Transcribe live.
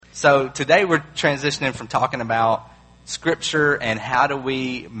So today we're transitioning from talking about Scripture and how do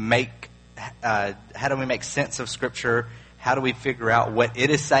we make sense of Scripture. How do we figure out what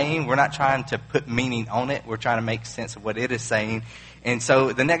it is saying? We're not trying to put meaning on it. We're trying to make sense of what it is saying. And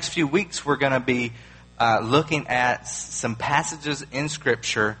so the next few weeks we're going to be looking at some passages in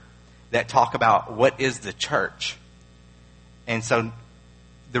Scripture that talk about what is the church. And so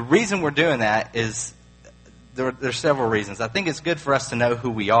the reason we're doing that is there's several reasons. I think it's good for us to know who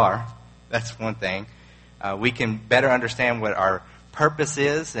we are. That's one thing. We can better understand what our purpose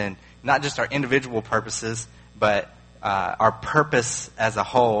is, and not just our individual purposes, but our purpose as a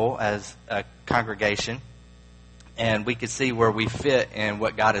whole, as a congregation. And we can see where we fit in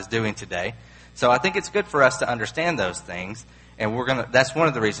what God is doing today. So I think it's good for us to understand those things, and that's one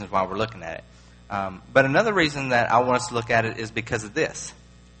of the reasons why we're looking at it. But another reason that I want us to look at it is because of this.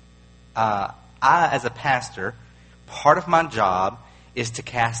 I, as a pastor, part of my job is to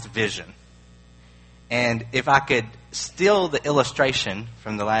cast vision. And if I could steal the illustration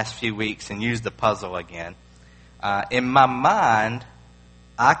from the last few weeks and use the puzzle again, in my mind,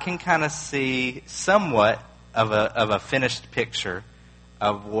 I can kind of see somewhat of a finished picture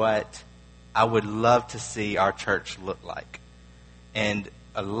of what I would love to see our church look like. And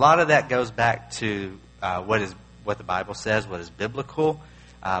a lot of that goes back to what the Bible says, what is biblical.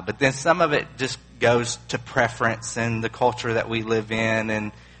 But then some of it just goes to preference and the culture that we live in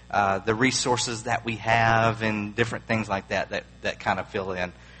and the resources that we have and different things like that kind of fill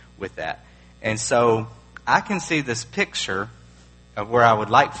in with that. And so I can see this picture of where I would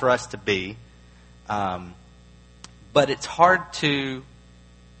like for us to be, but it's hard to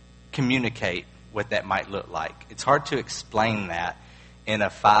communicate what that might look like. It's hard to explain that in a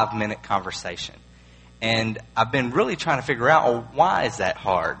 5-minute conversation. And I've been really trying to figure out, why is that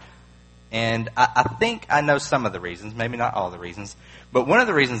hard? And I think I know some of the reasons, maybe not all the reasons. But one of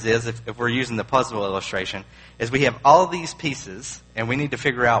the reasons is, if we're using the puzzle illustration, is we have all these pieces, and we need to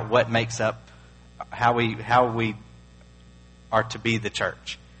figure out what makes up how we are to be the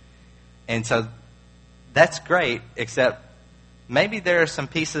church. And so that's great, except maybe there are some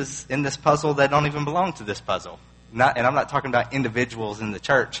pieces in this puzzle that don't even belong to this puzzle. And I'm not talking about individuals in the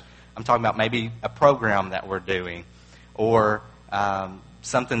church. I'm talking about maybe a program that we're doing, or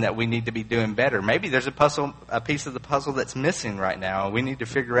something that we need to be doing better. Maybe there's a piece of the puzzle that's missing right now. We need to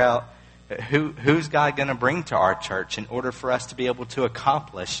figure out who's God going to bring to our church in order for us to be able to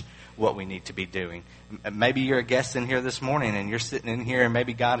accomplish what we need to be doing. Maybe you're a guest in here this morning, and you're sitting in here, and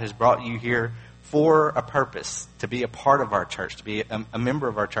maybe God has brought you here for a purpose, to be a part of our church, to be a member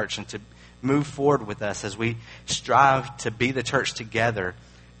of our church, and to move forward with us as we strive to be the church together,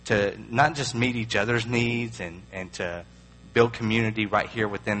 to not just meet each other's needs and to build community right here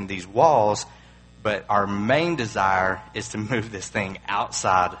within these walls, but our main desire is to move this thing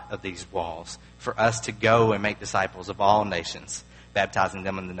outside of these walls, for us to go and make disciples of all nations, baptizing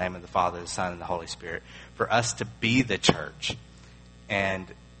them in the name of the Father, the Son, and the Holy Spirit, for us to be the church. And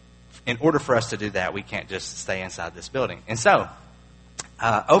in order for us to do that, we can't just stay inside this building. And so,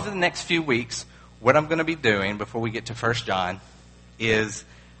 over the next few weeks, what I'm going to be doing before we get to 1 John is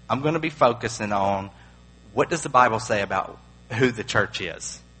I'm going to be focusing on, what does the Bible say about who the church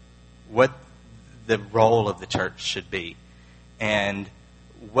is? What the role of the church should be? And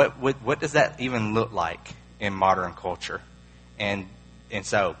what does that even look like in modern culture? And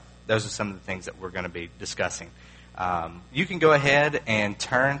so those are some of the things that we're going to be discussing. You can go ahead and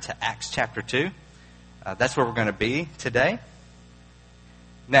turn to Acts chapter 2. That's where we're going to be today.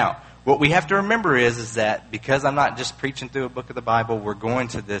 Now, what we have to remember is that because I'm not just preaching through a book of the Bible, we're going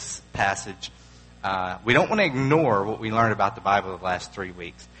to this passage. We don't want to ignore what we learned about the Bible the last 3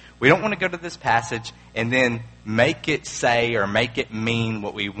 weeks. We don't want to go to this passage and then make it say or make it mean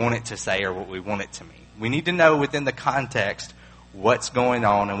what we want it to say or what we want it to mean. We need to know within the context what's going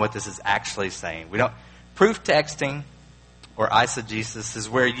on and what this is actually saying. Proof texting or eisegesis is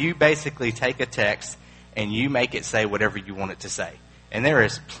where you basically take a text and you make it say whatever you want it to say. And there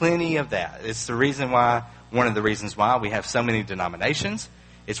is plenty of that. It's one of the reasons why we have so many denominations.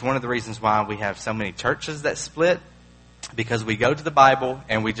 It's one of the reasons why we have so many churches that split, because we go to the Bible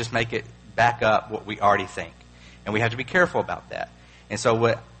and we just make it back up what we already think. And we have to be careful about that. And so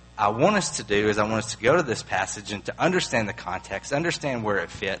what I want us to do is I want us to go to this passage and to understand the context, understand where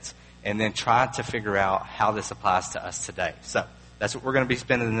it fits, and then try to figure out how this applies to us today. So that's what we're going to be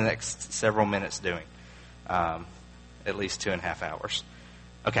spending the next several minutes doing. At least 2.5 hours.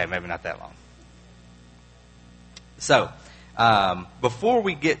 Okay, maybe not that long. So, before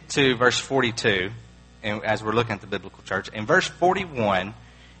we get to verse 42, and as we're looking at the biblical church, in verse 41,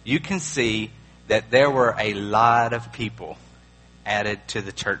 you can see that there were a lot of people added to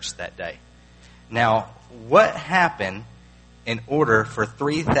the church that day. Now, what happened in order for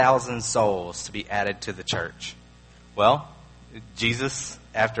 3,000 souls to be added to the church? Well, Jesus,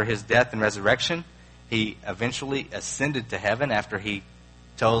 after his death and resurrection, he eventually ascended to heaven after he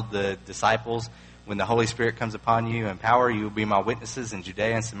told the disciples, when the Holy Spirit comes upon you in power, you will be my witnesses in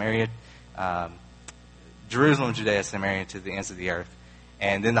Judea and Samaria, Jerusalem, Judea, Samaria, to the ends of the earth.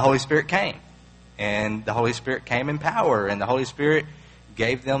 And then the Holy Spirit came. And the Holy Spirit came in power. And the Holy Spirit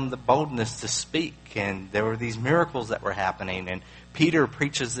gave them the boldness to speak. And there were these miracles that were happening. And Peter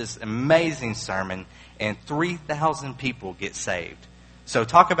preaches this amazing sermon. And 3,000 people get saved. So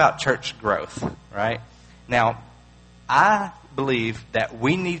talk about church growth, right? Now, I believe that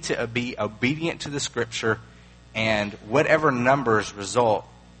we need to be obedient to the Scripture. And whatever numbers result,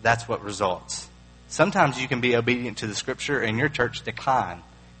 that's what results. Sometimes you can be obedient to the Scripture and your church decline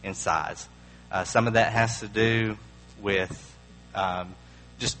in size. Some of that has to do with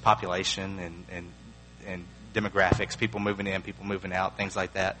just population and demographics, people moving in, people moving out, things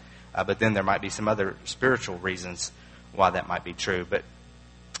like that. But then there might be some other spiritual reasons why that might be true. But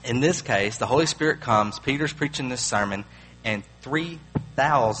in this case, the Holy Spirit comes, Peter's preaching this sermon, and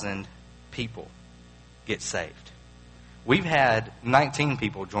 3,000 people get saved. We've had 19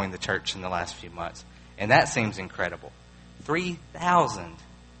 people join the church in the last few months, and that seems incredible. 3,000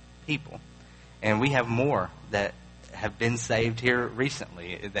 people. And we have more that have been saved here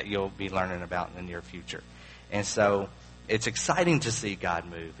recently that you'll be learning about in the near future. And so it's exciting to see God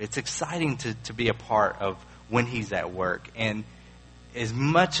move. It's exciting to be a part of when he's at work. And as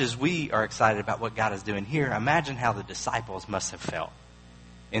much as we are excited about what God is doing here, imagine how the disciples must have felt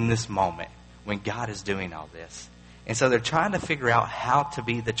in this moment when God is doing all this. And so they're trying to figure out how to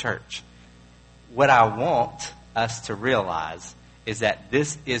be the church. What I want us to realize is that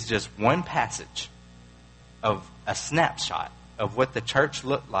this is just one passage of a snapshot of what the church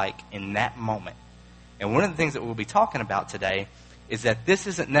looked like in that moment. And one of the things that we'll be talking about today is that this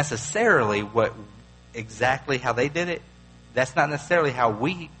isn't necessarily exactly how they did it. That's not necessarily how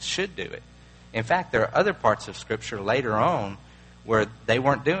we should do it. In fact, there are other parts of Scripture later on where they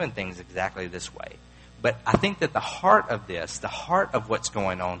weren't doing things exactly this way. But I think that the heart of this, the heart of what's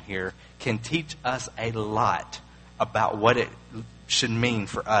going on here, can teach us a lot about what it should mean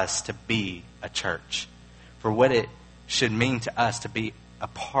for us to be a church, for what it should mean to us to be a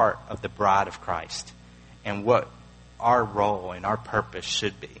part of the bride of Christ, and what our role and our purpose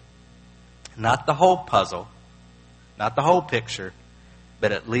should be. Not the whole puzzle, not the whole picture,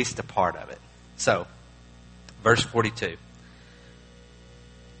 but at least a part of it. So, verse 42.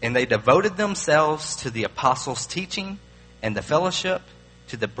 And they devoted themselves to the apostles' teaching and the fellowship,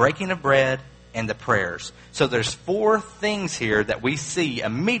 to the breaking of bread and the prayers. So there's 4 things here that we see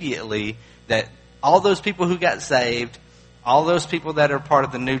immediately, that all those people who got saved, all those people that are part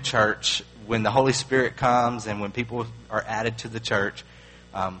of the new church, when the Holy Spirit comes and when people are added to the church,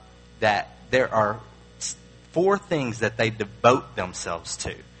 that there are 4 things that they devote themselves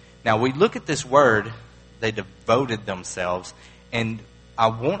to. Now we look at this word, they devoted themselves, and I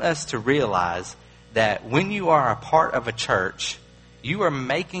want us to realize that when you are a part of a church, you are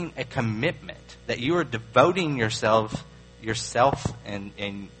making a commitment, that you are devoting yourself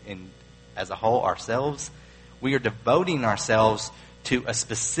and as a whole, ourselves. We are devoting ourselves to a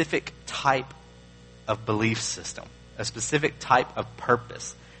specific type of belief system, a specific type of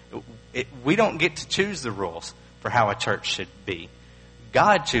purpose. We don't get to choose the rules for how a church should be.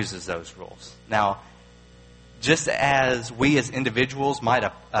 God chooses those rules. Now, just as we as individuals might,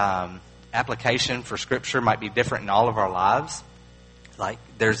 application for Scripture might be different in all of our lives. Like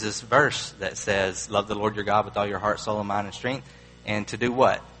there's this verse that says, love the Lord your God with all your heart, soul, and mind and strength. And to do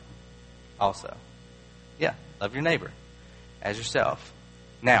what? Also. Yeah, love your neighbor as yourself.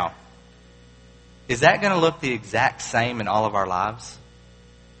 Now, is that going to look the exact same in all of our lives?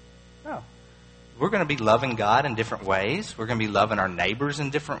 No. We're going to be loving God in different ways. We're going to be loving our neighbors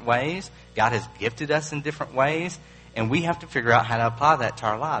in different ways. God has gifted us in different ways. And we have to figure out how to apply that to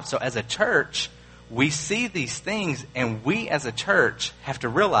our lives. So as a church, we see these things, and we as a church have to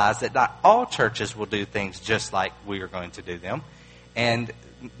realize that not all churches will do things just like we are going to do them. And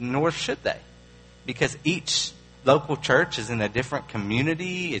nor should they. Because each local church is in a different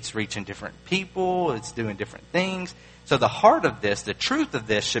community. It's reaching different people. It's doing different things. So the heart of this, the truth of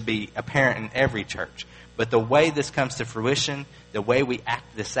this, should be apparent in every church. But the way this comes to fruition, the way we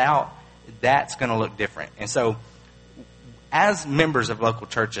act this out, that's going to look different. And so as members of local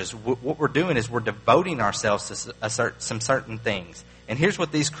churches, what we're doing is we're devoting ourselves to some certain things. And here's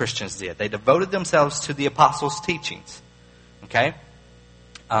what these Christians did. They devoted themselves to the apostles' teachings. Okay?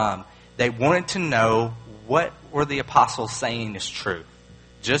 They wanted to know what were the apostles saying is true.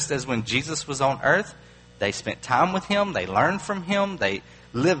 Just as when Jesus was on earth, they spent time with him, they learned from him, they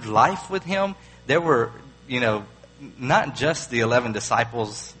lived life with him. There were, not just the 11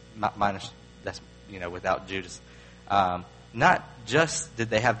 disciples, minus, that's, without Judas. Not just did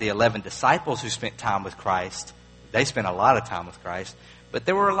they have the 11 disciples who spent time with Christ. They spent a lot of time with Christ. But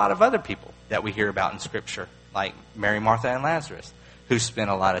there were a lot of other people that we hear about in Scripture, like Mary, Martha, and Lazarus, who spent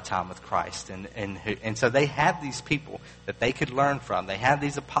a lot of time with Christ. And so they had these people that they could learn from. They had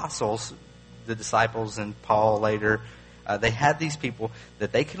these apostles, the disciples, and Paul later. They had these people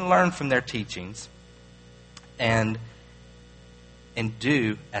that they can learn from their teachings and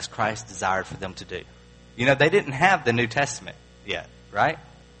do as Christ desired for them to do. They didn't have the New Testament yet, right?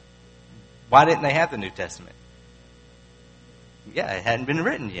 Why didn't they have the New Testament? Yeah, it hadn't been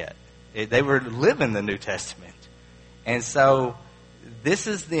written yet. They were living the New Testament. And so this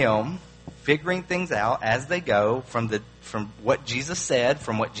is them figuring things out as they go from what Jesus said,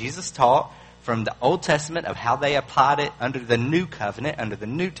 from what Jesus taught, from the Old Testament of how they applied it under the New Covenant, under the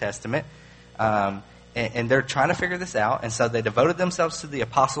New Testament. And they're trying to figure this out. And so they devoted themselves to the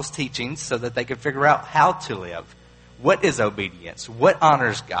apostles' teachings so that they could figure out how to live. What is obedience? What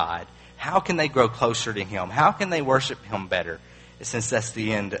honors God? How can they grow closer to Him? How can they worship Him better? Since that's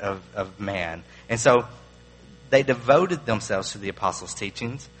the end of man. And so they devoted themselves to the apostles'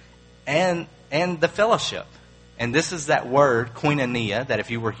 teachings and the fellowship. And this is that word, koinonia, that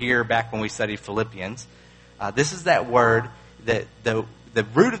if you were here back when we studied Philippians, this is that word that the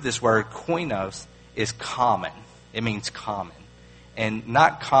root of this word, koinos, is common. It means common. And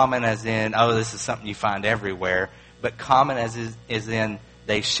not common as in, this is something you find everywhere, but common as is in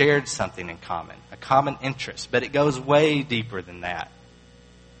they shared something in common, a common interest. But it goes way deeper than that.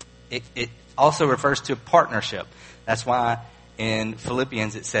 It also refers to partnership. That's why in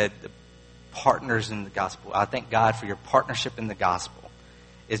Philippians it said partners in the gospel. I thank God for your partnership in the gospel.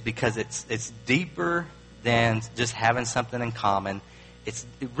 Is because it's deeper than just having something in common. It's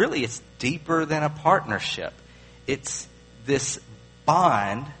deeper than a partnership. It's this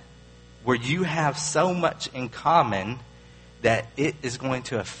bond where you have so much in common that it is going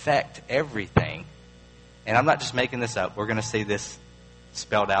to affect everything. And I'm not just making this up. We're going to see this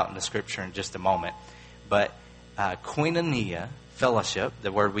spelled out in the Scripture in just a moment. But koinonia, fellowship,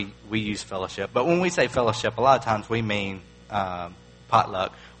 the word we use fellowship. But when we say fellowship, a lot of times we mean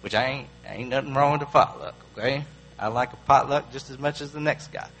potluck, which ain't nothing wrong with a potluck, okay? I like a potluck just as much as the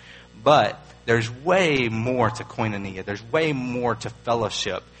next guy. But there's way more to koinonia. There's way more to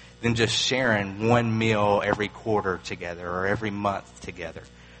fellowship than just sharing one meal every quarter together or every month together.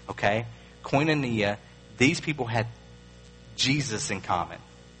 Okay? Koinonia, these people had Jesus in common.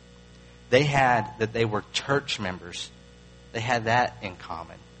 They had that they were church members. They had that in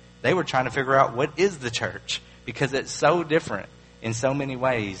common. They were trying to figure out what is the church, because it's so different in so many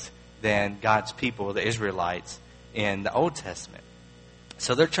ways than God's people, the Israelites, in the Old Testament.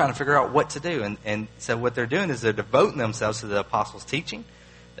 So they're trying to figure out what to do. And so what they're doing is they're devoting themselves to the apostles' teaching,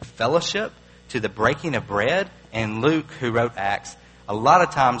 the fellowship, to the breaking of bread. And Luke, who wrote Acts, a lot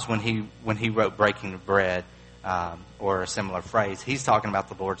of times when he wrote breaking of bread or a similar phrase, he's talking about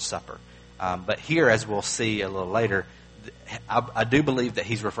the Lord's Supper. But here, as we'll see a little later, I do believe that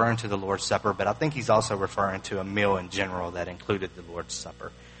he's referring to the Lord's Supper, but I think he's also referring to a meal in general that included the Lord's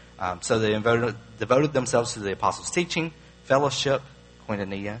Supper. So they devoted themselves to the apostles' teaching, fellowship,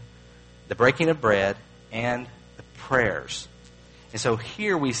 koinonia, the breaking of bread, and the prayers. And so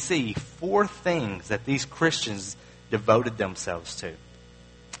here we see 4 things that these Christians devoted themselves to.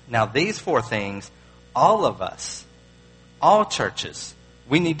 Now these 4 things, all of us, all churches,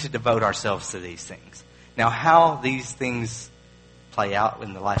 we need to devote ourselves to these things. Now how these things play out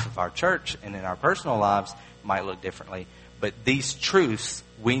in the life of our church and in our personal lives might look differently. But these truths,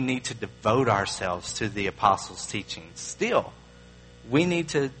 we need to devote ourselves to the apostles' teachings. Still, we need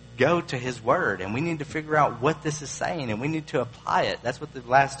to go to His Word, and we need to figure out what this is saying, and we need to apply it. That's what the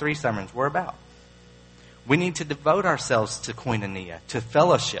last 3 sermons were about. We need to devote ourselves to koinonia, to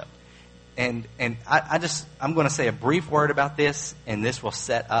fellowship. And I'm going to say a brief word about this, and this will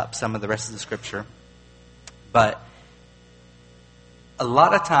set up some of the rest of the Scripture. But a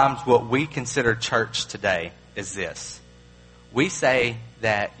lot of times what we consider church today is this. We say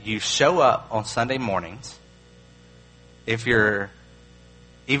that you show up on Sunday mornings. If you're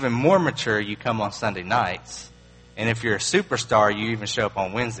even more mature, you come on Sunday nights. And if you're a superstar, you even show up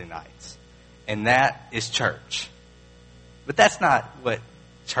on Wednesday nights. And that is church. But that's not what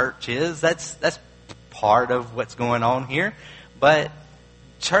church is. That's part of what's going on here. But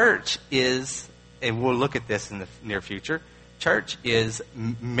church is, and we'll look at this in the near future, church is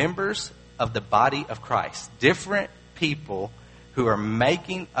members of the body of Christ. Different people who are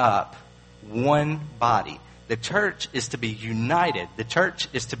making up one body. The church is to be united. The church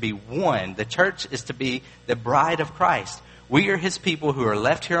is to be one. The church is to be the bride of Christ. We are his people who are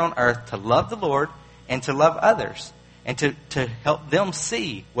left here on earth to love the Lord and to love others and to help them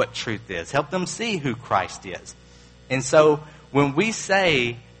see what truth is, help them see who Christ is. And so when we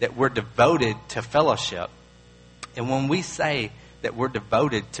say that we're devoted to fellowship, and when we say that we're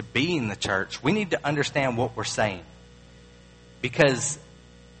devoted to being the church, we need to understand what we're saying. Because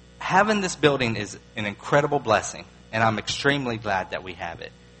having this building is an incredible blessing, and I'm extremely glad that we have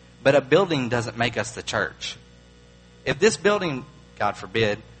it. But a building doesn't make us the church. If this building, God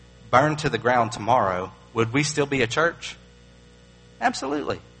forbid, burned to the ground tomorrow, would we still be a church?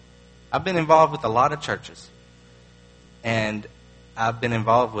 Absolutely. I've been involved with a lot of churches. And I've been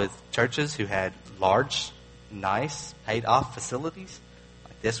involved with churches who had large, nice, paid-off facilities,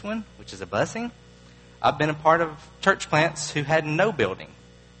 like this one, which is a blessing. I've been a part of church plants who had no building,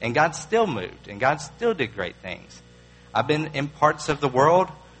 and God still moved, and God still did great things. I've been in parts of the world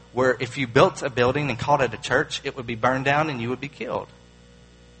where if you built a building and called it a church, it would be burned down and you would be killed.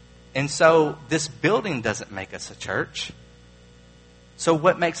 And so this building doesn't make us a church. So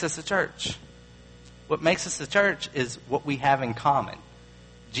what makes us a church? What makes us a church is what we have in common.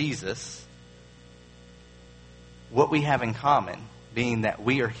 Jesus. What we have in common being that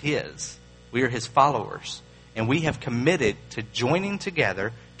we are his. We are his followers. And we have committed to joining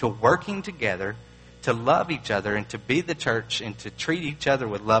together, to working together, to love each other and to be the church and to treat each other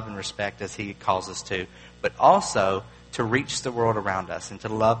with love and respect as he calls us to. But also to reach the world around us and to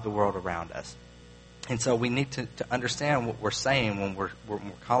love the world around us. And so we need to understand what we're saying when we're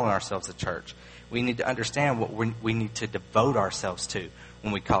calling ourselves a church. We need to understand what we need to devote ourselves to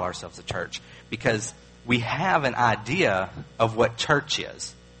when we call ourselves a church. Because we have an idea of what church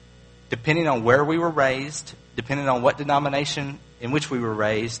is. Depending on where we were raised, depending on what denomination in which we were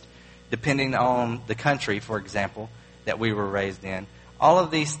raised, depending on the country, for example, that we were raised in, all of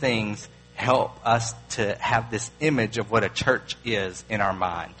these things help us to have this image of what a church is in our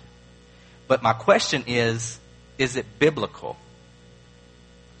mind. But my question is it biblical?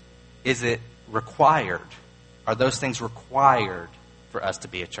 Is it required? Are those things required for us to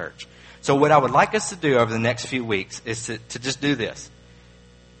be a church? So what I would like us to do over the next few weeks is to just do this.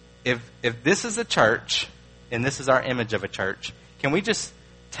 If this is a church, and this is our image of a church, can we just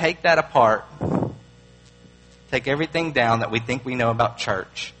take that apart, take everything down that we think we know about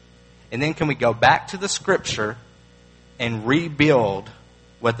church, and then can we go back to the Scripture and rebuild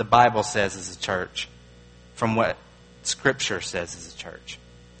what the Bible says is a church from what Scripture says is a church?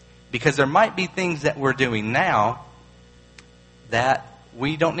 Because there might be things that we're doing now that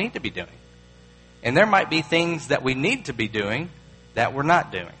we don't need to be doing. And there might be things that we need to be doing that we're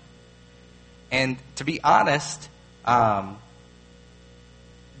not doing. And to be honest,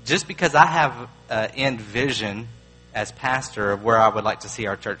 just because I have an end vision as pastor of where I would like to see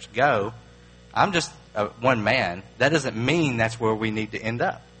our church go, I'm just one man. That doesn't mean that's where we need to end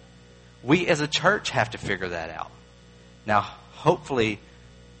up. We as a church have to figure that out. Now, hopefully,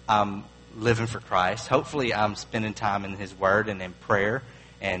 I'm living for Christ. Hopefully, I'm spending time in His Word and in prayer.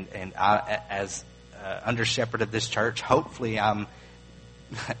 And I, as under shepherd of this church, hopefully I'm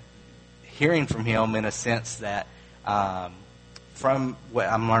hearing from Him in a sense that from what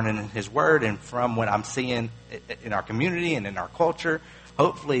I'm learning in His Word and from what I'm seeing in our community and in our culture,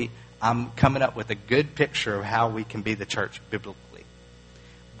 hopefully I'm coming up with a good picture of how we can be the church biblically.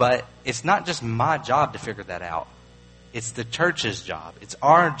 But it's not just my job to figure that out. It's the church's job. It's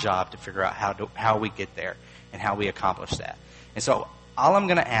our job to figure out how we get there and how we accomplish that. And so all I'm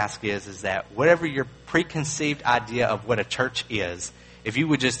going to ask is that whatever your preconceived idea of what a church is, if you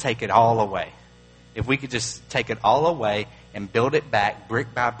would just take it all away. If we could just take it all away and build it back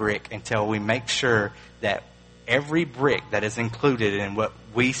brick by brick until we make sure that every brick that is included in what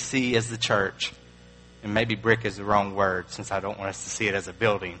we see as the church, and maybe brick is the wrong word since I don't want us to see it as a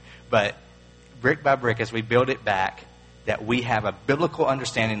building, but brick by brick as we build it back, that we have a biblical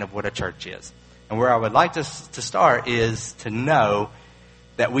understanding of what a church is. And where I would like to start is to know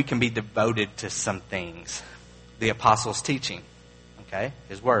that we can be devoted to some things. The apostles' teaching, okay,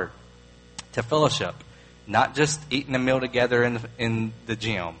 His Word. To fellowship, not just eating a meal together in the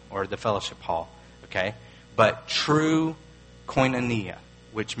gym or the fellowship hall, okay, but true koinonia,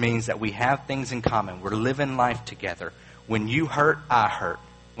 which means that we have things in common. We're living life together. When you hurt, I hurt.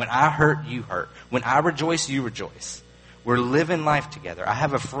 When I hurt, you hurt. When I rejoice, you rejoice. We're living life together. I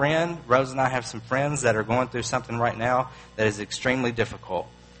have a friend, Rose and I have some friends that are going through something right now that is extremely difficult.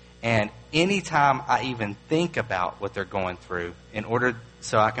 And anytime I even think about what they're going through, in order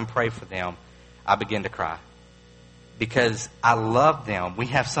so I can pray for them, I begin to cry. Because I love them. We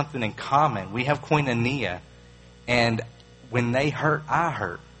have something in common. We have koinonia. And when they hurt, I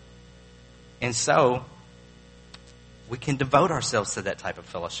hurt. And so, we can devote ourselves to that type of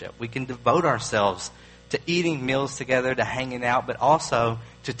fellowship. We can devote ourselves to eating meals together, to hanging out, but also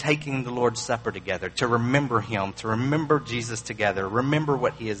to taking the Lord's Supper together, to remember Him, to remember Jesus together, remember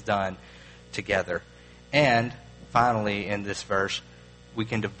what He has done together. And finally, in this verse, we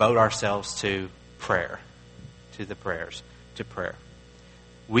can devote ourselves to prayer, to the prayers, to prayer.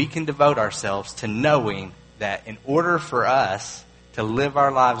 We can devote ourselves to knowing that in order for us to live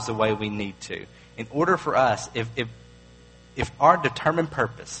our lives the way we need to, in order for us, if our determined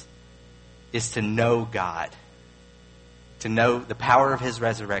purpose is to know God, to know the power of His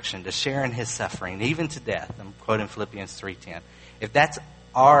resurrection, to share in His suffering, even to death, I'm quoting Philippians 3:10. If that's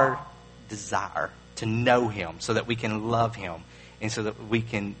our desire, to know Him so that we can love Him and so that we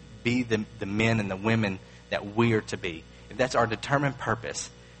can be the men and the women that we are to be, if that's our determined purpose,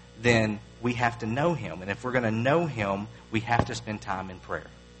 then we have to know Him. And if we're going to know Him, we have to spend time in prayer.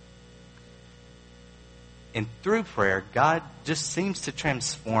 And through prayer, God just seems to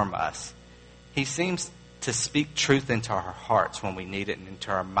transform us. He seems to speak truth into our hearts when we need it and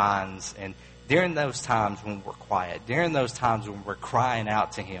into our minds. And during those times when we're quiet, during those times when we're crying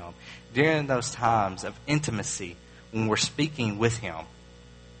out to Him, during those times of intimacy when we're speaking with Him,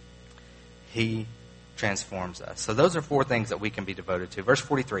 He transforms us. So those are 4 things that we can be devoted to. Verse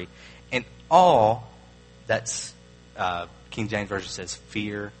 43, and all, that's King James Version says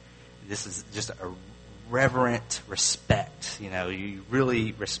fear. This is just a reverent respect. You know, you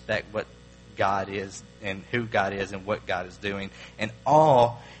really respect what God is and who God is and what God is doing. And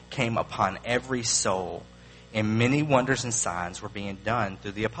awe came upon every soul, and many wonders and signs were being done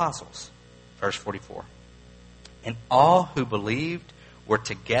through the apostles. Verse 44. And all who believed were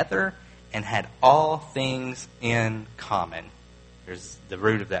together and had all things in common. Here's the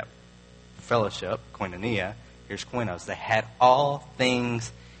root of that fellowship, koinonia. Here's koinos. They had all things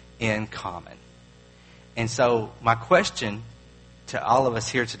in common. And so my question to all of us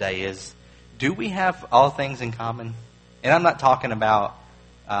here today is, do we have all things in common? And I'm not talking about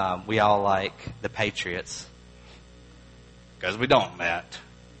we all like the Patriots. Because we don't, Matt.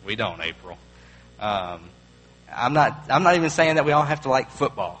 We don't, April. I'm not even saying that we all have to like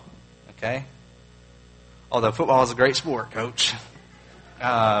football. Okay? Although football is a great sport, Coach.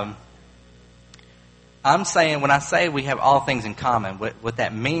 I'm saying, when I say we have all things in common, what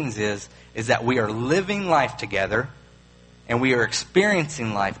that means is that we are living life together and we are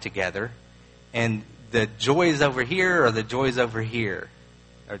experiencing life together, and the joys over here are the joys over here,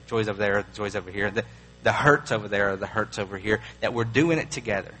 or joys over there are the joys over here, the hurts over there are the hurts over here, that we're doing it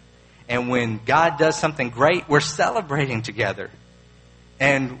together. And when God does something great, we're celebrating together.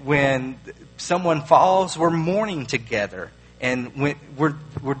 And when someone falls, we're mourning together. And when we're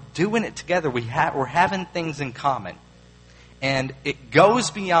doing it together, we're having things in common. And it goes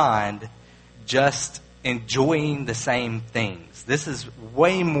beyond just enjoying the same things. This is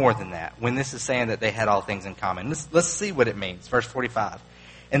way more than that when this is saying that they had all things in common. Let's see what it means. Verse 45.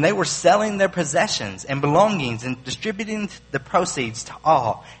 And they were selling their possessions and belongings and distributing the proceeds to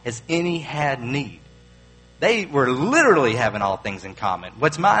all as any had need. They were literally having all things in common.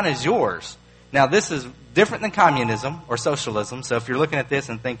 What's mine is yours. Now, this is different than communism or socialism. So if you're looking at this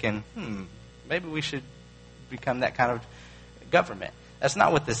and thinking, maybe we should become that kind of government. That's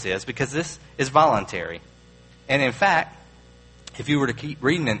not what this is, because this is voluntary. And in fact, if you were to keep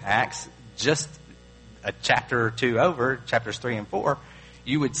reading in Acts, just a chapter or two over, chapters 3 and 4,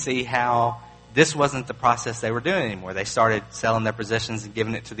 you would see how this wasn't the process they were doing anymore. They started selling their possessions and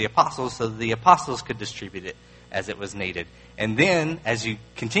giving it to the apostles so that the apostles could distribute it as it was needed. And then, as you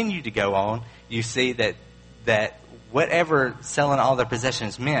continue to go on, you see that whatever selling all their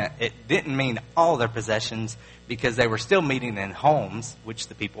possessions meant, it didn't mean all their possessions, because they were still meeting in homes which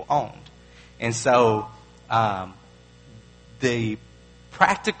the people owned. And so the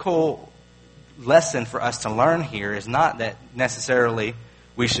practical lesson for us to learn here is not that necessarily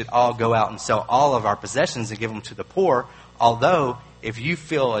we should all go out and sell all of our possessions and give them to the poor. Although, if you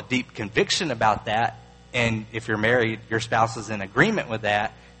feel a deep conviction about that, and if you're married, your spouse is in agreement with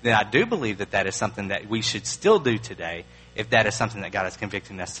that, then I do believe that that is something that we should still do today, if that is something that God is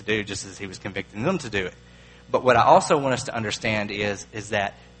convicting us to do, just as He was convicting them to do it. But what I also want us to understand is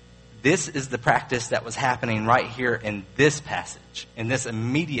that this is the practice that was happening right here in this passage, in this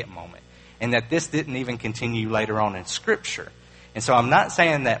immediate moment, and that this didn't even continue later on in Scripture. And so I'm not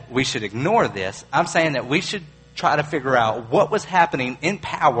saying that we should ignore this. I'm saying that we should try to figure out what was happening in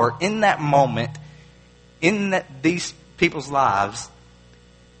power in that moment, these people's lives,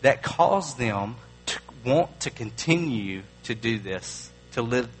 that caused them to want to continue to do this, to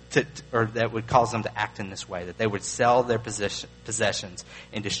live, or that would cause them to act in this way, that they would sell their possessions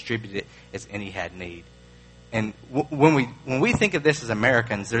and distribute it as any had need. And when we think of this as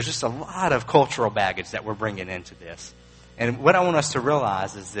Americans, there's just a lot of cultural baggage that we're bringing into this. And what I want us to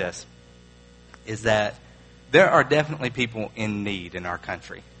realize is this, is that there are definitely people in need in our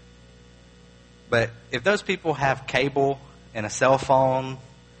country. But if those people have cable and a cell phone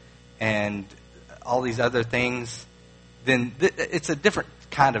and all these other things, then it's a different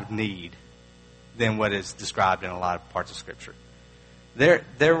kind of need than what is described in a lot of parts of Scripture.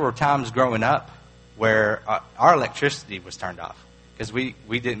 There were times growing up where our electricity was turned off because we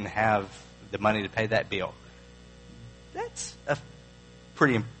didn't have the money to pay that bill. That's a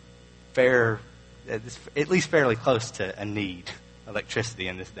pretty fair, at least fairly close to a need, electricity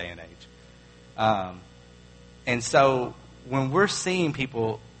in this day and age. And so when we're seeing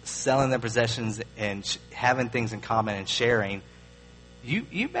people selling their possessions and having things in common and sharing,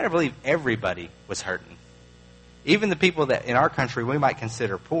 you better believe everybody was hurting. Even the people that in our country we might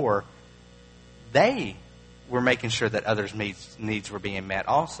consider poor, they were making sure that others' needs were being met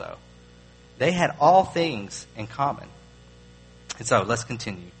also. They had all things in common. And so let's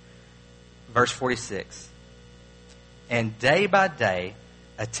continue. Verse 46. And day by day,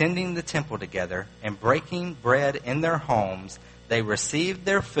 attending the temple together and breaking bread in their homes, they received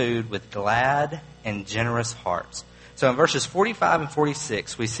their food with glad and generous hearts. So in verses 45 and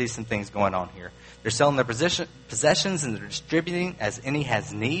 46, we see some things going on here. They're selling their possessions and they're distributing as any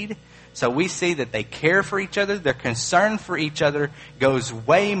has need. So we see that they care for each other. Their concern for each other goes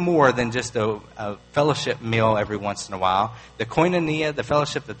way more than just a fellowship meal every once in a while. The koinonia, the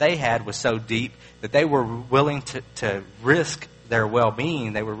fellowship that they had, was so deep that they were willing to risk their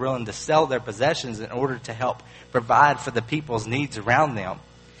well-being. They were willing to sell their possessions in order to help provide for the people's needs around them.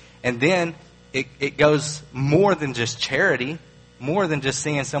 And then it goes more than just charity, more than just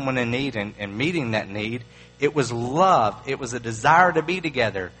seeing someone in need and meeting that need. It was love. It was a desire to be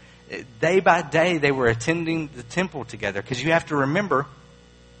together. Day by day, they were attending the temple together. Because you have to remember,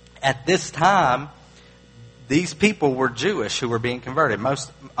 at this time, these people were Jewish who were being converted,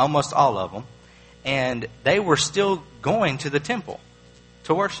 almost all of them. And they were still going to the temple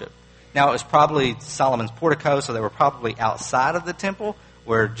to worship. Now, it was probably Solomon's portico, so they were probably outside of the temple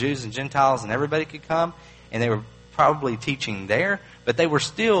where Jews and Gentiles and everybody could come. And they were probably teaching there. But they were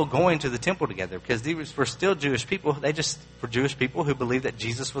still going to the temple together because these were still Jewish people. They just were Jewish people who believed that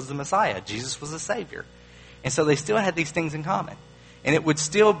Jesus was the Messiah. Jesus was the Savior. And so they still had these things in common. And it would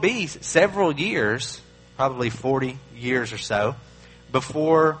still be several years, probably 40 years or so,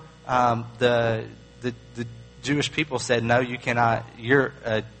 before the Jewish people said, no, you cannot, you're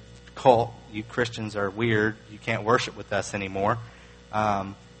a cult, you Christians are weird, you can't worship with us anymore,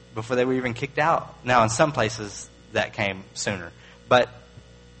 before they were even kicked out. Now, in some places, that came sooner. But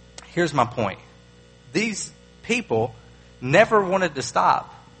here's my point. These people never wanted to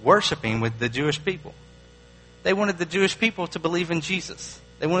stop worshiping with the Jewish people. They wanted the Jewish people to believe in Jesus.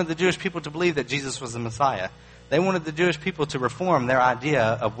 They wanted the Jewish people to believe that Jesus was the Messiah. They wanted the Jewish people to reform their idea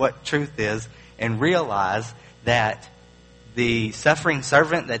of what truth is and realize that the suffering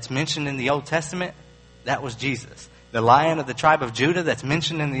servant that's mentioned in the Old Testament, that was Jesus. The Lion of the tribe of Judah that's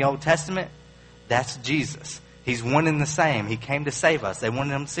mentioned in the Old Testament, that's Jesus. He's one and the same. He came to save us. They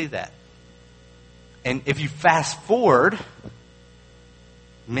wanted them to see that. And if you fast forward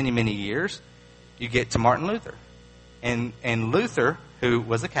many, many years, you get to Martin Luther. And Luther, who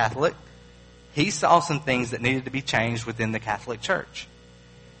was a Catholic, he saw some things that needed to be changed within the Catholic Church.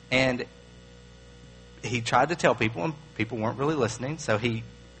 And he tried to tell people, and people weren't really listening. So he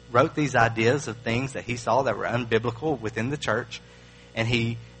wrote these ideas of things that he saw that were unbiblical within the church. And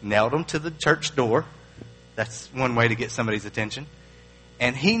he nailed them to the church door. That's one way to get somebody's attention.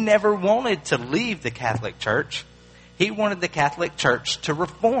 And he never wanted to leave the Catholic Church. He wanted the Catholic Church to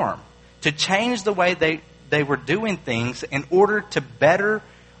reform, to change the way they were doing things in order to better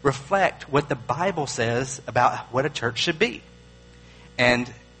reflect what the Bible says about what a church should be.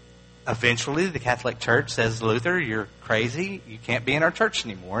 And eventually the Catholic Church says, Luther, you're crazy. You can't be in our church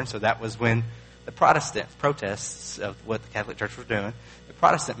anymore. And so that was when the Protestant protests of what the Catholic Church was doing, the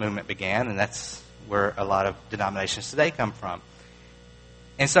Protestant movement began, and that's where a lot of denominations today come from.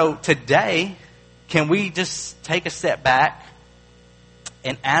 And so today, can we just take a step back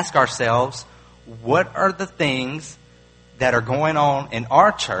and ask ourselves, what are the things that are going on in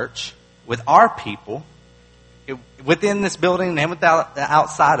our church, with our people, within this building and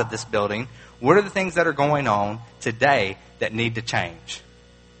outside of this building? What are the things that are going on today that need to change?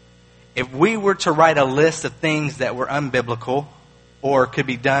 If we were to write a list of things that were unbiblical or could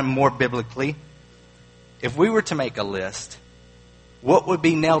be done more biblically, if we were to make a list, what would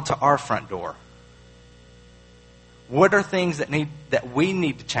be nailed to our front door? What are things that we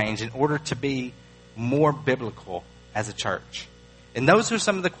need to change in order to be more biblical as a church? And those are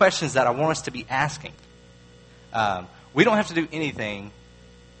some of the questions that I want us to be asking. We don't have to do anything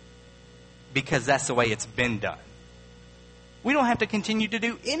because that's the way it's been done. We don't have to continue to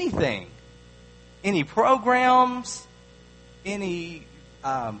do anything. Any programs, any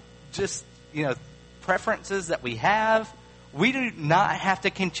preferences that we have. We do not have to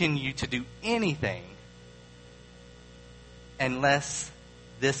continue to do anything unless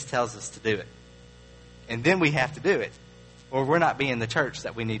this tells us to do it. And then we have to do it, or we're not being the church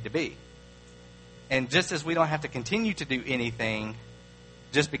that we need to be. And just as we don't have to continue to do anything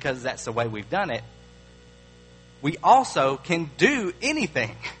just because that's the way we've done it, we also can do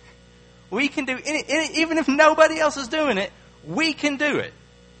anything. We can do even if nobody else is doing it, we can do it.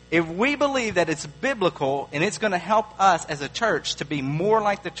 If we believe that it's biblical and it's going to help us as a church to be more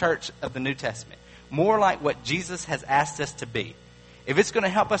like the church of the New Testament, more like what Jesus has asked us to be, if it's going to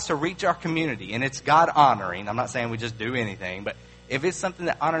help us to reach our community and it's God honoring, I'm not saying we just do anything, but if it's something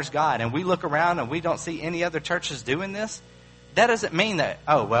that honors God and we look around and we don't see any other churches doing this, that doesn't mean that,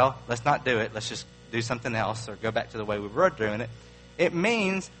 oh, well, let's not do it. Let's just do something else or go back to the way we were doing it. It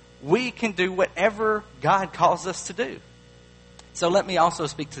means we can do whatever God calls us to do. So let me also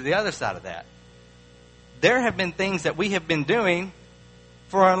speak to the other side of that. There have been things that we have been doing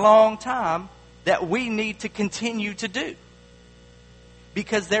for a long time that we need to continue to do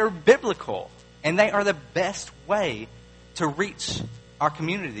because they're biblical and they are the best way to reach our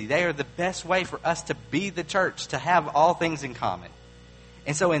community. They are the best way for us to be the church, to have all things in common.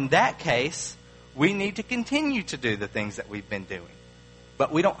 And so in that case, we need to continue to do the things that we've been doing.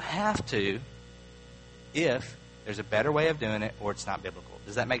 But we don't have to if there's a better way of doing it or it's not biblical.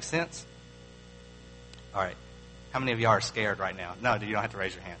 Does that make sense? All right. How many of y'all are scared right now? No, you don't have to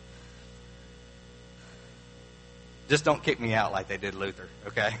raise your hand. Just don't kick me out like they did Luther,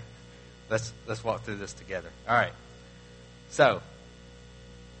 okay? Let's walk through this together. All right. So,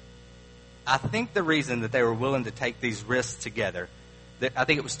 I think the reason that they were willing to take these risks together, I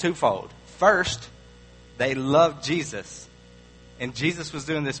think it was twofold. First, they loved Jesus. And Jesus was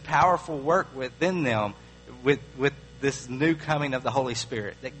doing this powerful work within them with this new coming of the Holy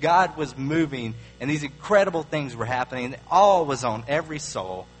Spirit. That God was moving and these incredible things were happening. All was on every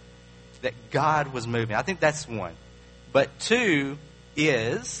soul. That God was moving. I think that's one. But two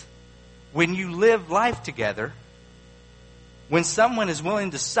is when you live life together, when someone is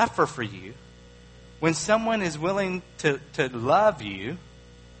willing to suffer for you, when someone is willing to love you,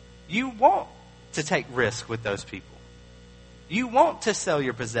 you want to take risks with those people. You want to sell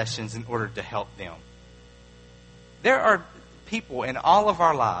your possessions in order to help them. There are people in all of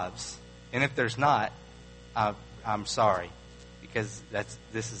our lives, and if there's not, I'm sorry, because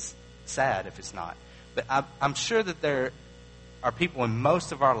this is sad if it's not. But I'm sure that there are people in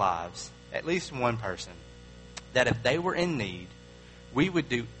most of our lives, at least one person, that if they were in need, we would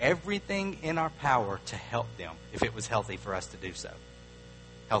do everything in our power to help them if it was healthy for us to do so.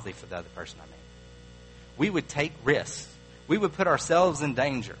 Healthy for the other person, I mean. We would take risks. We would put ourselves in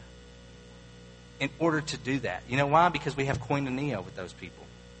danger in order to do that. You know why? Because we have koinonia with those people.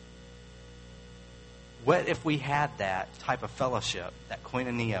 What if we had that type of fellowship, that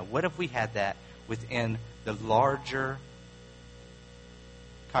koinonia? What if we had that within the larger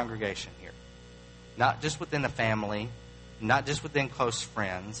congregation here? Not just within the family, not just within close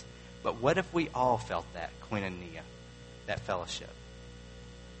friends, but what if we all felt that koinonia, that fellowship?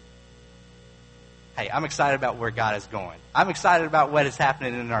 Hey, I'm excited about where God is going. I'm excited about what is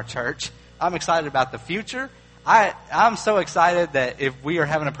happening in our church. I'm excited about the future. I'm so excited that if we are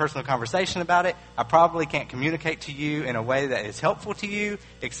having a personal conversation about it, I probably can't communicate to you in a way that is helpful to you,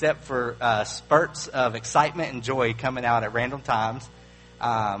 except for spurts of excitement and joy coming out at random times.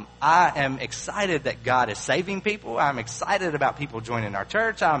 I am excited that God is saving people. I'm excited about people joining our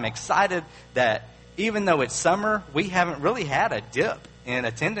church. I'm excited that even though it's summer, we haven't really had a dip in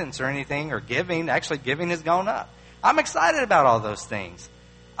attendance or anything or giving. Actually, giving has gone up. I'm excited about all those things.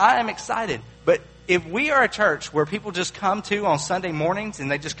 I am excited. But if we are a church where people just come to on Sunday mornings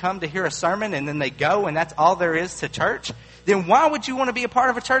and they just come to hear a sermon and then they go and that's all there is to church, then why would you want to be a part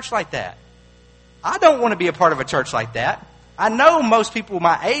of a church like that? I don't want to be a part of a church like that. I know most people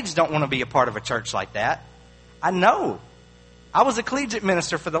my age don't want to be a part of a church like that. I know. I was a collegiate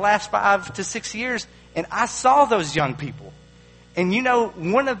minister for the last 5 to 6 years, and I saw those young people. And you know,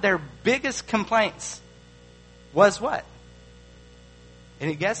 one of their biggest complaints was what?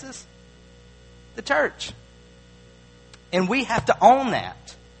 Any guesses? The church. And we have to own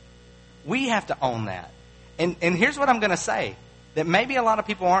that. We have to own that. And here's what I'm going to say that maybe a lot of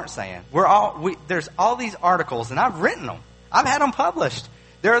people aren't saying. There's all these articles, and I've written them. I've had them published.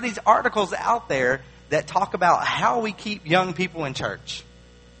 There are these articles out there that talk about how we keep young people in church.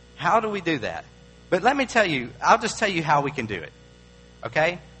 How do we do that? But let me tell you, I'll just tell you how we can do it.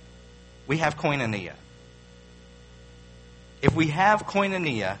 Okay? We have koinonia. If we have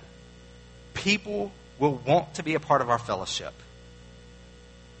koinonia, people will want to be a part of our fellowship.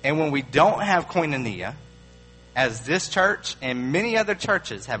 And when we don't have koinonia, as this church and many other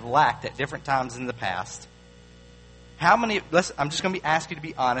churches have lacked at different times in the past, I'm just going to ask you to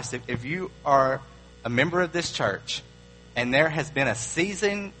be honest. If you are a member of this church and there has been a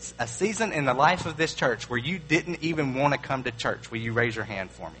season in the life of this church where you didn't even want to come to church, will you raise your hand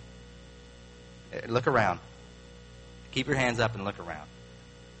for me? Look around. Keep your hands up and look around.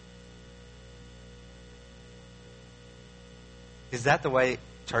 Is that the way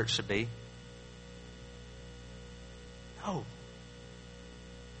church should be? No.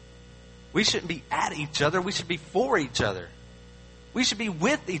 We shouldn't be at each other. We should be for each other. We should be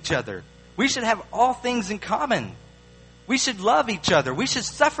with each other. We should have all things in common. We should love each other. We should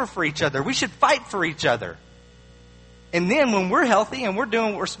suffer for each other. We should fight for each other. And then when we're healthy and we're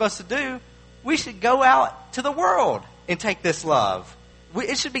doing what we're supposed to do, we should go out to the world and take this love.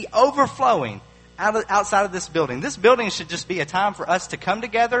 It should be overflowing outside of this building. This building should just be a time for us to come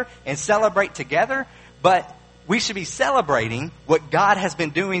together and celebrate together, but we should be celebrating what God has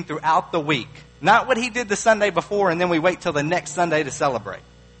been doing throughout the week. Not what He did the Sunday before and then we wait till the next Sunday to celebrate.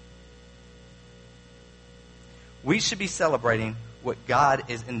 We should be celebrating what God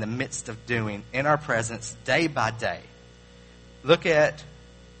is in the midst of doing in our presence day by day. Look at,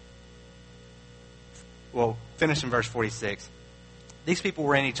 finish in verse 46. These people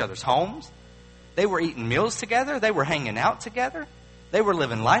were in each other's homes. They were eating meals together. They were hanging out together. They were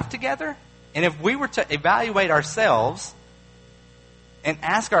living life together. And if we were to evaluate ourselves and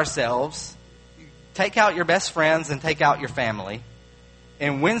ask ourselves, take out your best friends and take out your family,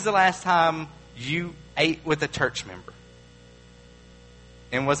 and when's the last time you ate with a church member?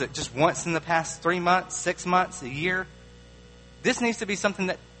 And was it just once in the past 3 months, 6 months, a year? This needs to be something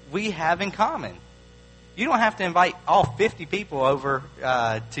that we have in common. You don't have to invite all 50 people over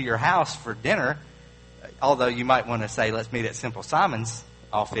to your house for dinner, although you might want to say, let's meet at Simple Simon's,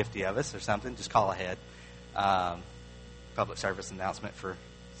 all 50 of us or something. Just call ahead. Public service announcement for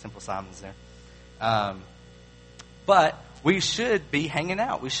Simple Simon's there. But we should be hanging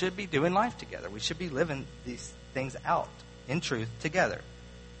out. We should be doing life together. We should be living these things out in truth together.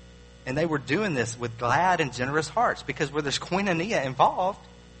 And they were doing this with glad and generous hearts, because where there's koinonia involved,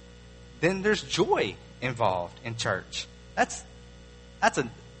 then there's joy involved in church. That's a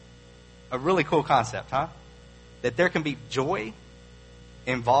really cool concept, huh? That there can be joy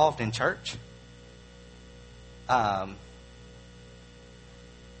involved in church.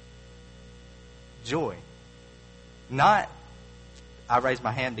 Joy. Not, I raise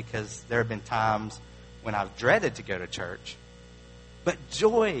my hand because there have been times when I've dreaded to go to church, but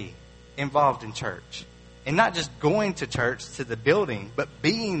joy involved in church. And not just going to church, to the building, but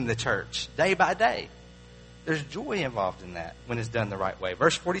being the church day by day. There's joy involved in that when it's done the right way.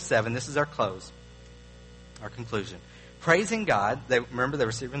 Verse 47, this is our close, our conclusion. Praising God, they were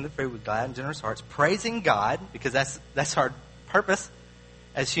receiving the food with glad and generous hearts. Praising God, because that's our purpose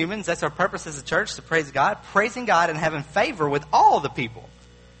as humans. That's our purpose as a church, to praise God. Praising God and having favor with all the people.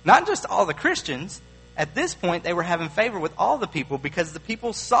 Not just all the Christians. At this point, they were having favor with all the people because the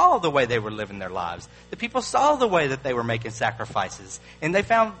people saw the way they were living their lives. The people saw the way that they were making sacrifices. And they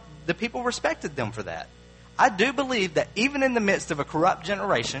found the people respected them for that. I do believe that even in the midst of a corrupt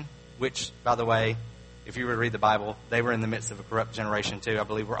generation, which, by the way, if you were to read the Bible, they were in the midst of a corrupt generation too. I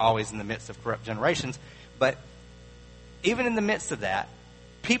believe we're always in the midst of corrupt generations. But even in the midst of that,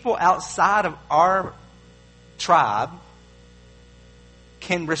 people outside of our tribe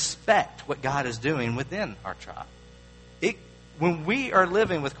can respect what God is doing within our tribe. When we are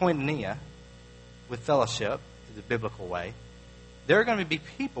living with koinonia, with fellowship, the biblical way, there are going to be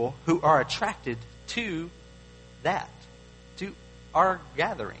people who are attracted to that, to our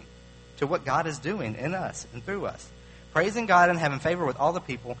gathering, to what God is doing in us and through us. Praising God and having favor with all the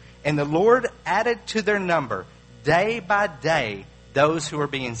people. And the Lord added to their number, day by day, those who are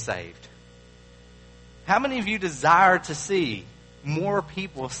being saved. How many of you desire to see more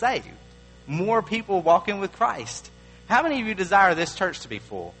people saved? More people walking with Christ? How many of you desire this church to be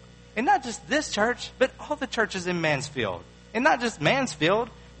full? And not just this church, but all the churches in Mansfield. And not just Mansfield,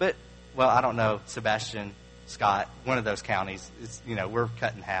 but, well, I don't know, Sebastian, Scott, one of those counties. It's, we're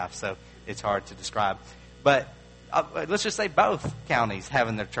cut in half, so it's hard to describe. But let's just say both counties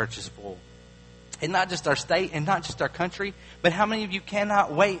having their churches full. And not just our state and not just our country, but how many of you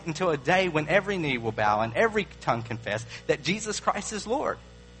cannot wait until a day when every knee will bow and every tongue confess that Jesus Christ is Lord?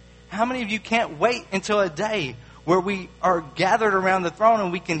 How many of you can't wait until a day where we are gathered around the throne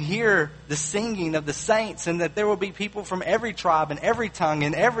and we can hear the singing of the saints, and that there will be people from every tribe and every tongue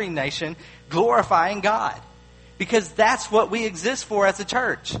and every nation glorifying God? Because that's what we exist for as a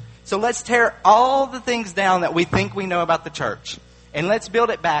church. So let's tear all the things down that we think we know about the church, and let's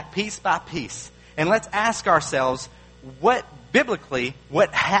build it back piece by piece. And let's ask ourselves what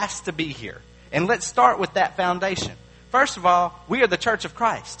has to be here. And let's start with that foundation. First of all, we are the church of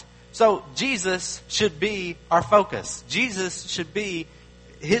Christ. So Jesus should be our focus. Jesus should be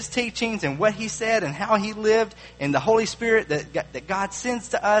his teachings and what he said and how he lived, and the Holy Spirit that God sends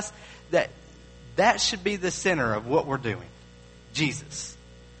to us. That should be the center of what we're doing. Jesus.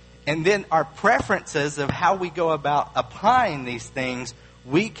 And then our preferences of how we go about applying these things,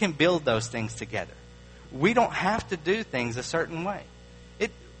 we can build those things together. We don't have to do things a certain way.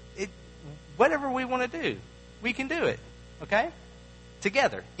 Whatever we want to do, we can do it. Okay?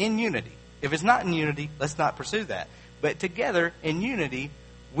 Together, in unity. If it's not in unity, let's not pursue that. But together, in unity,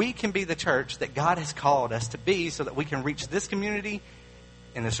 we can be the church that God has called us to be, so that we can reach this community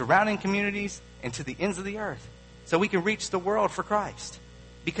and the surrounding communities and to the ends of the earth. So we can reach the world for Christ.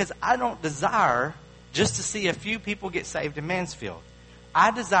 Because I don't desire just to see a few people get saved in Mansfield.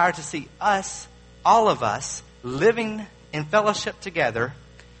 I desire to see us, all of us, living in fellowship together,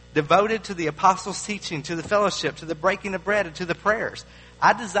 devoted to the apostles' teaching, to the fellowship, to the breaking of bread, and to the prayers.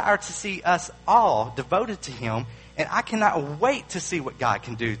 I desire to see us all devoted to him, and I cannot wait to see what God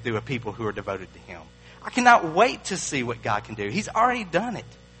can do through a people who are devoted to him. I cannot wait to see what God can do. He's already done it.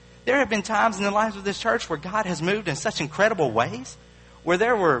 There have been times in the lives of this church where God has moved in such incredible ways, where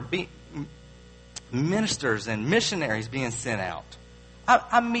there were ministers and missionaries being sent out.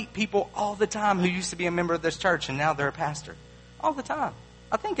 I meet people all the time who used to be a member of this church and now they're a pastor. All the time.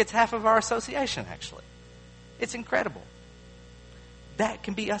 I think it's half of our association, actually. It's incredible. That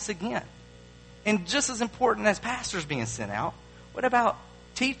can be us again. And just as important as pastors being sent out, what about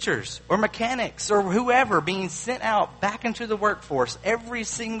teachers or mechanics or whoever being sent out back into the workforce every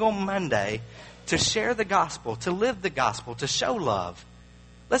single Monday to share the gospel, to live the gospel, to show love?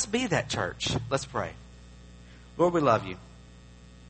 Let's be that church. Let's pray. Lord, we love you.